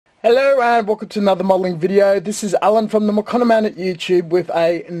Hello and welcome to another modelling video. This is Alan from the Mokono Man at YouTube with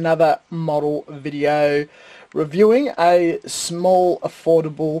another model video reviewing a small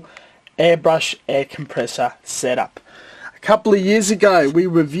affordable airbrush air compressor setup. A couple of years ago we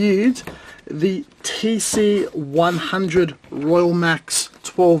reviewed the Tc-100 Royalmax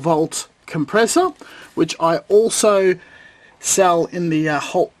 12 volt compressor, which I also sell in the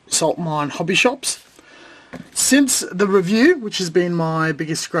salt mine hobby shops. Since the review, which has been my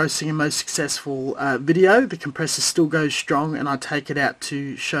biggest grossing and most successful video, the compressor still goes strong and I take it out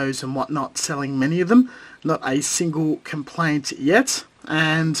to shows and whatnot, selling many of them. Not a single complaint yet.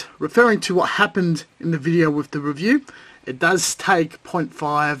 And referring to what happened in the video with the review, it does take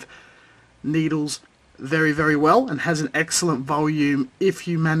 0.5 needles very, very well and has an excellent volume. If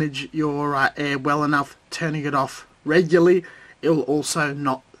you manage your air well enough, turning it off regularly, it will also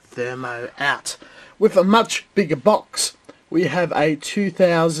not thermo out. With a much bigger box, we have a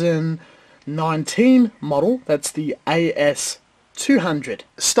 2019 model, that's the AS-200.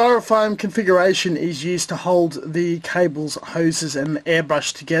 Styrofoam configuration is used to hold the cables, hoses and the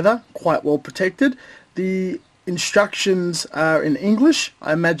airbrush together, quite well protected. The instructions are in English.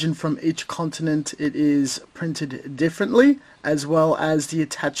 I imagine from each continent it is printed differently, as well as the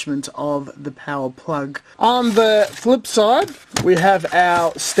attachment of the power plug. On the flip side, we have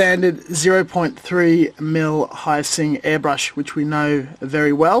our standard 0.3mm Hyacinth airbrush, which we know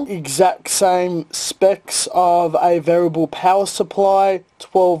very well. Exact same specs of a variable power supply,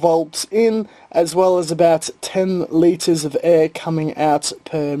 12 volts in, as well as about 10 litres of air coming out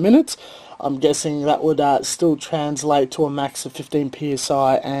per minute. I'm guessing that would still translate to a max of 15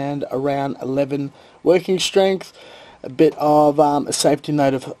 psi and around 11 working strength. A bit of a safety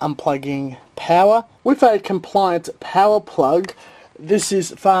note of unplugging power. With a compliant power plug, this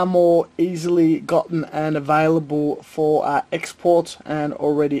is far more easily gotten and available for export and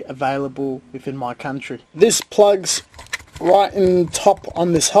already available within my country. This plugs right in top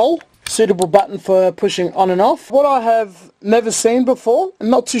on this hole. Suitable button for pushing on and off. What I have never seen before, and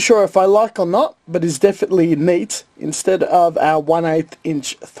not too sure if I like or not, but is definitely neat, instead of our 1/8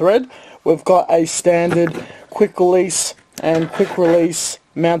 inch thread, we've got a standard quick release and quick release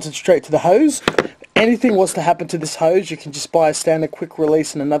mounted straight to the hose. If anything was to happen to this hose, you can just buy a standard quick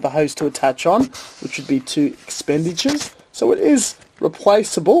release and another hose to attach on, which would be 2 expenditures. So it is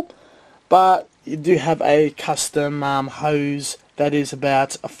replaceable, but you do have a custom hose that is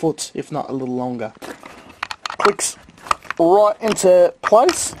about a foot, if not a little longer. Clicks right into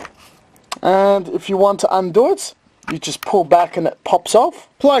place, and if you want to undo it, you just pull back and it pops off.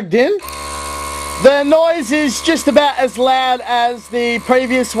 Plugged in. The noise is just about as loud as the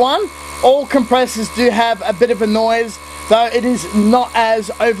previous one. All compressors do have a bit of a noise, though it is not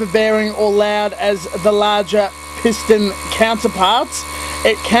as overbearing or loud as the larger piston counterparts.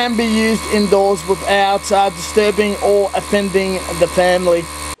 It can be used indoors without disturbing or offending the family.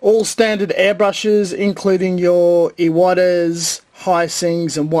 All standard airbrushes, including your Iwatas,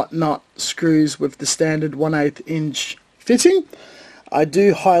 Hyacinths and whatnot, screws with the standard 1/8 inch fitting. I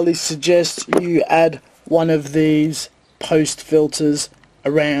do highly suggest you add one of these post filters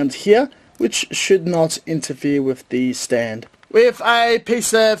around here, which should not interfere with the stand. With a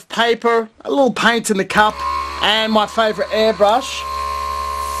piece of paper, a little paint in the cup, and my favourite airbrush,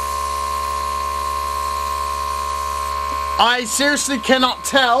 I seriously cannot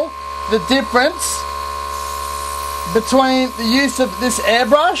tell the difference between the use of this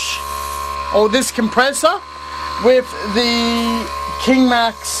airbrush or this compressor with the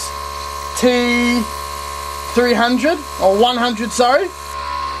Kingmax T300 or 100, sorry.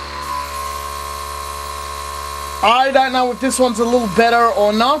 I don't know if this one's a little better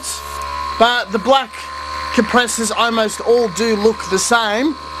or not, but the black compressors almost all do look the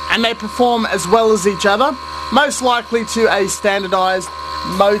same and they perform as well as each other, most likely to a standardized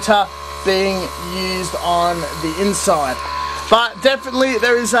motor being used on the inside. But definitely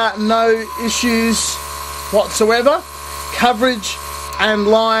there is no issues whatsoever. Coverage and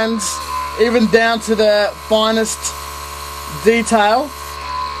lines, even down to the finest detail,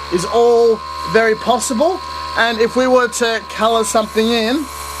 is all very possible. And if we were to colour something in,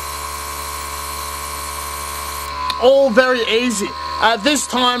 all very easy. This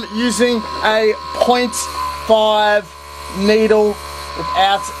time using a 0.5 needle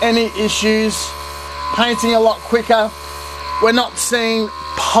without any issues, painting a lot quicker. We're not seeing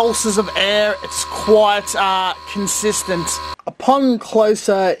pulses of air, it's quite consistent. Upon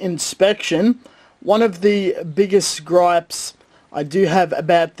closer inspection, one of the biggest gripes I do have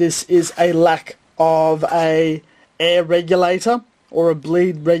about this is a lack of a air regulator or a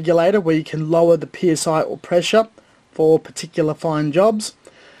bleed regulator where you can lower the PSI or pressure for particular fine jobs.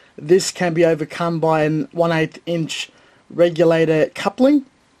 This can be overcome by an 1/8 inch regulator coupling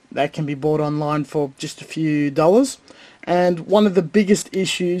that can be bought online for just a few dollars. And one of the biggest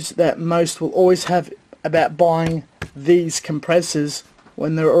issues that most will always have about buying these compressors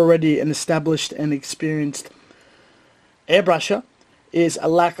when they're already an established and experienced airbrusher is a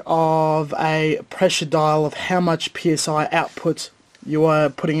lack of a pressure dial of how much PSI output you are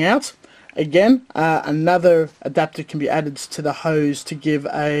putting out. Again, another adapter can be added to the hose to give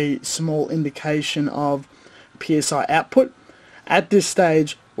a small indication of PSI output. At this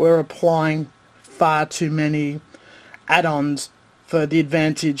stage, we're applying far too many add-ons for the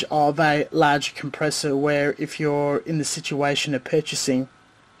advantage of a large compressor, where if you're in the situation of purchasing,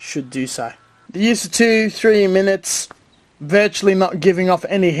 should do so. The use of 2-3 minutes, virtually not giving off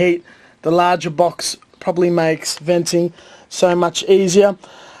any heat. The larger box probably makes venting so much easier.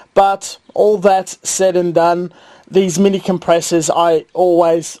 But all that said and done, these mini compressors I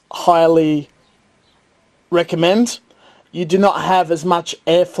always highly recommend. You do not have as much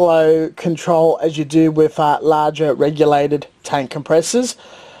airflow control as you do with larger regulated tank compressors.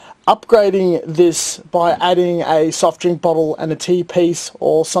 Upgrading this by adding a soft drink bottle and a tea piece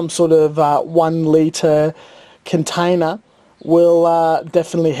or some sort of 1 litre container will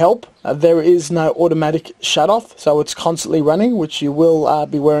definitely help. There is no automatic shut off, so it's constantly running, which you will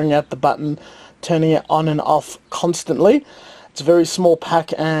be wearing out the button, turning it on and off constantly. It's a very small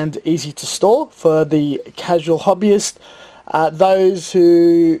pack and easy to store for the casual hobbyist. Those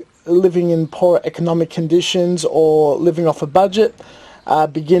who are living in poor economic conditions or living off a budget,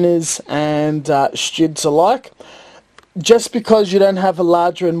 beginners and students alike. Just because you don't have a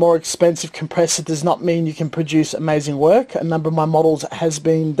larger and more expensive compressor does not mean you can produce amazing work. A number of my models has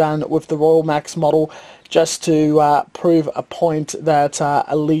been done with the Royalmax model just to prove a point that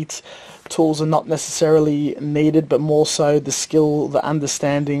elite tools are not necessarily needed, but more so the skill, the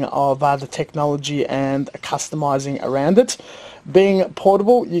understanding of the technology and customizing around it. Being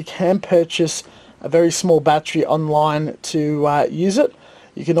portable, you can purchase a very small battery online to use it.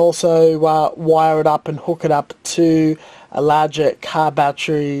 You can also wire it up and hook it up to a larger car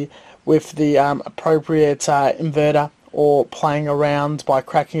battery with the appropriate inverter, or playing around by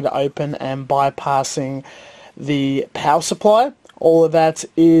cracking it open and bypassing the power supply. All of that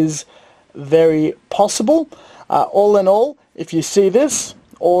is very possible. All in all, if you see this,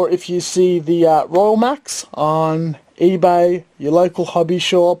 or if you see the Royalmax on eBay, your local hobby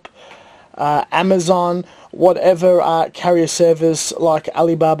shop, Amazon, whatever carrier service like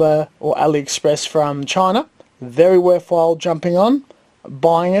Alibaba or AliExpress from China, very worthwhile jumping on,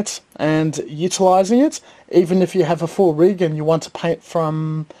 buying it and utilizing it. Even if you have a full rig and you want to paint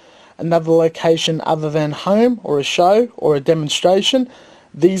from another location other than home or a show or a demonstration,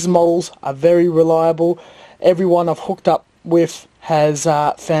 these models are very reliable. Everyone I've hooked up with has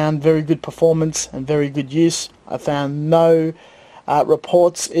found very good performance and very good use. I found no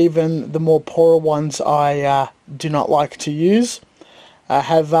reports. Even the more poorer ones I do not like to use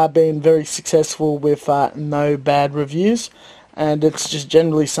have been very successful with no bad reviews, and it's just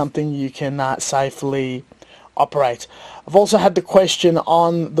generally something you can safely operate. I've also had the question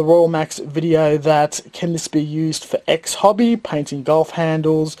on the Royalmax video that can this be used for X-hobby, painting golf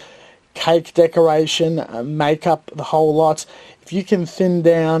handles, cake decoration, makeup, the whole lot. If you can thin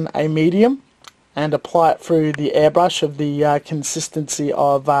down a medium and apply it through the airbrush of the consistency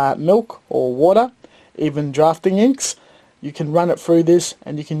of milk or water, even drafting inks, you can run it through this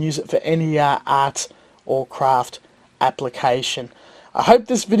and you can use it for any art or craft application. I hope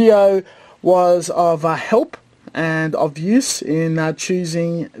this video was of help and of use in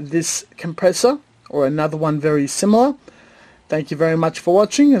choosing this compressor or another one very similar. Thank you very much for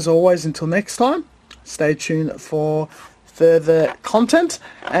watching. As always, until next time, stay tuned for further content.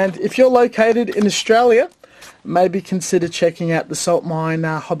 And if you're located in Australia, maybe consider checking out the Salt Mine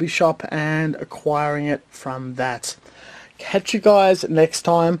hobby shop and acquiring it from that. Catch you guys next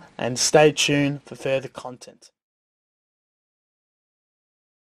time and stay tuned for further content.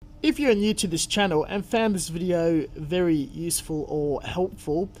 If you're new to this channel and found this video very useful or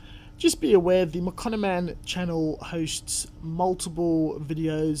helpful, just be aware the McConaughey channel hosts multiple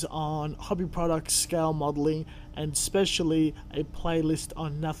videos on hobby products, scale modeling, and especially a playlist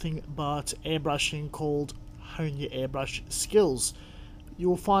on nothing but airbrushing called Hone Your Airbrush Skills. You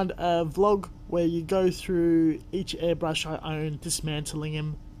will find a vlog where you go through each airbrush I own, dismantling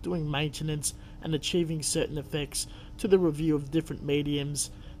them, doing maintenance, and achieving certain effects, to the review of different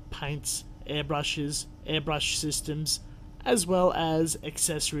mediums, paints, airbrushes, airbrush systems, as well as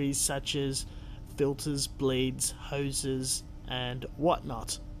accessories such as filters, bleeds, hoses, and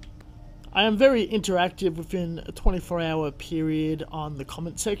whatnot. I am very interactive within a 24-hour period on the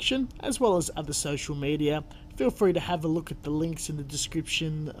comment section, as well as other social media. Feel free to have a look at the links in the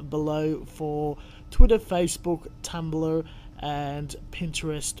description below for Twitter, Facebook, Tumblr, and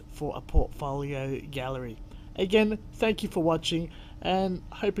Pinterest for a portfolio gallery. Again, thank you for watching, and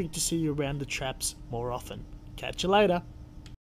hoping to see you around the traps more often. Catch you later.